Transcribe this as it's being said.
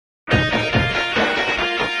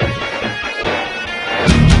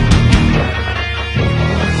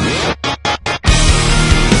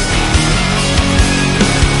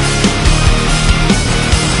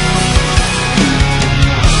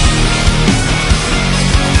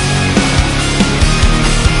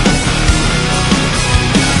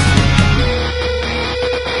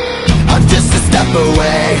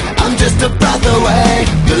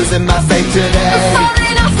losing my faith today. I'm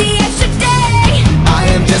falling off the edge today. I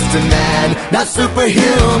am just a man, not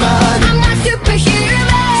superhuman. I'm not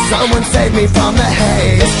superhuman. Someone save me from the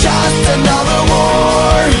hate. It's just another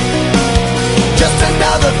war, just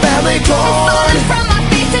another family torn. Falling from my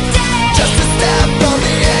feet today. Just a step on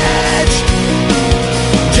the edge,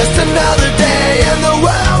 just another day in the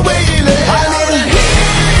world we live. I need a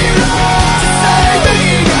hero to save me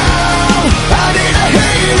now. I need a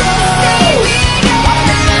hero. Save me now. I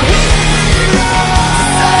need a hero to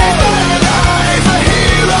save my life. A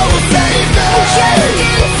hero will save me. Just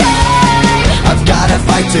in time. I've gotta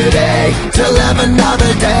fight today to live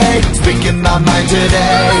another day. Speaking my mind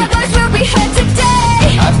today. My voice will be heard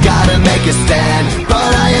today. I've gotta make a stand,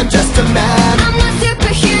 but I am just a man.